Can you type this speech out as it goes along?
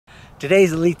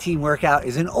Today's Elite Team workout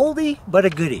is an oldie but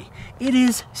a goodie. It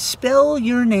is Spell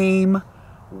Your Name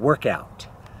workout.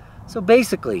 So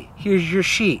basically, here's your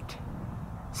sheet.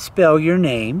 Spell your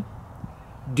name.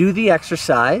 Do the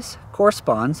exercise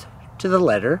corresponds to the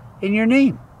letter in your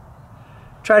name.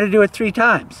 Try to do it 3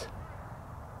 times.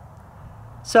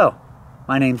 So,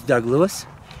 my name's Doug Lewis.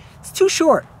 It's too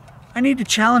short. I need to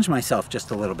challenge myself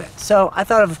just a little bit. So I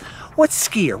thought of what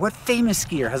famous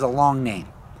skier has a long name?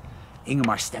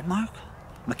 Ingemar Stenmark?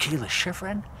 Michaela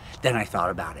Schifrin? Then I thought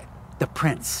about it. The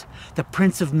Prince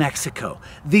of Mexico,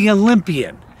 the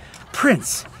Olympian,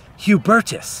 Prince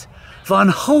Hubertus von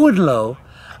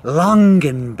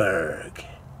Hohenlohe-Langenburg.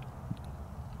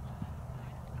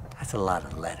 That's a lot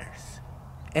of letters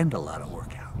and a lot of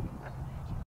workout.